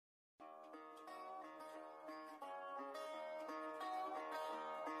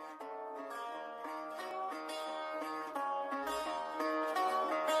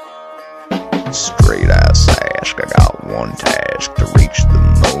Straight out Sask, I got one task: to reach the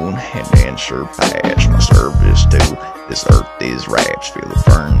moon and then surpass. My service to this earth, these raps, feel the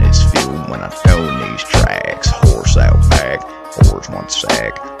furnace fuel when I tone these tracks. Horse out back, horse one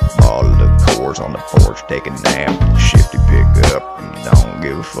sack, bottle of cores on the porch, take a nap. Shifty pick up, and you don't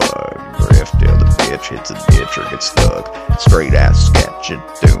give a fuck. Drift till the bitch hits a ditch or gets stuck. Straight out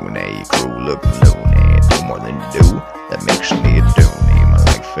Saskachatoon, a crew looking loony. Do more than you do, that makes me a toonie. My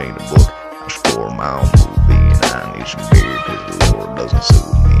life ain't a book, I score my own movie. And I need some beer cause the Lord doesn't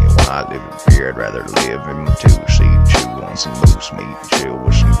suit me. When I live in fear, I'd rather live in my two-seat. Chew on some moose meat and chill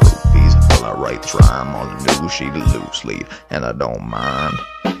with some groupies. While I write this rhyme on a new sheet of loose leaf. And I don't mind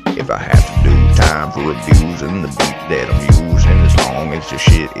if I have to do time for abusing the beat that I'm using, as long as the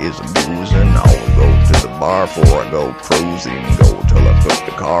shit is amusing. I always go to the bar before I go cruising. Go till I cook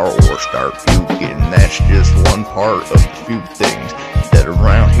the car or start puking. That's just one part of the few things that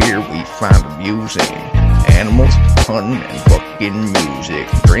around here we find amusing. Animals, hunting, and fucking music.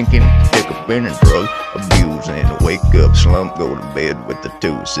 Drinking, hiccuping, and drug abusing. Wake up, slump, go to bed with the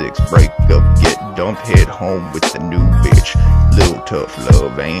 2-6. Break up, get dumped, head home with the new bitch. Little tough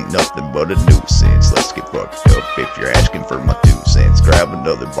love ain't nothing but a nuisance. Let's get fucked up if you're asking for my 2 cents. Grab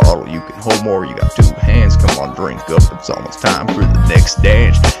another bottle, you can hold more, you got 2 hands. Come on, drink up, it's almost time for the next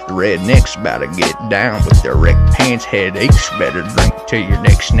dance. The rednecks about to get down with their wrecked pants. Headaches, better drink till your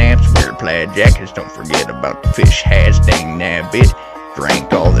neck snaps. Wear plaid jackets, don't forget about the fish hats. Dang nabbit,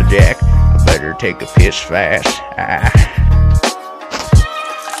 drink all the jack, better take a piss fast.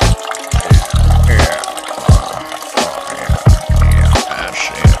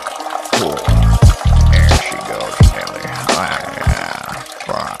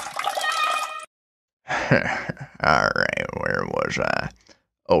 Alright, where was I?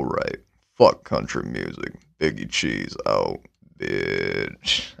 Oh right, fuck country music, Biggie Cheese, oh,